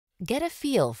Get a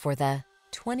feel for the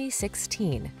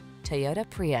 2016 Toyota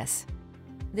Prius.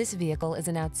 This vehicle is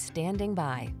an outstanding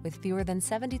buy with fewer than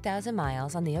 70,000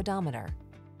 miles on the odometer.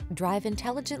 Drive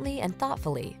intelligently and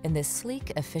thoughtfully in this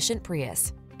sleek, efficient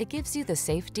Prius. It gives you the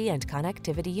safety and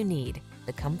connectivity you need,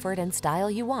 the comfort and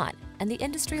style you want, and the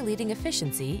industry-leading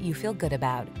efficiency you feel good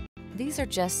about. These are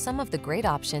just some of the great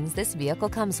options this vehicle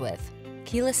comes with: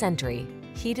 keyless entry,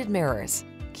 heated mirrors,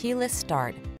 keyless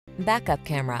start, backup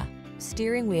camera,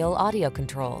 steering wheel audio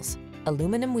controls,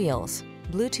 aluminum wheels,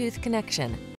 Bluetooth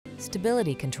connection,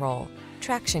 stability control,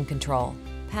 traction control,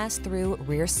 pass-through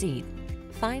rear seat.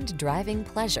 Find driving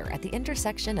pleasure at the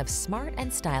intersection of smart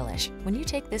and stylish when you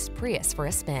take this Prius for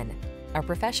a spin. Our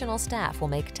professional staff will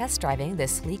make test driving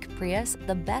this sleek Prius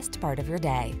the best part of your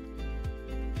day.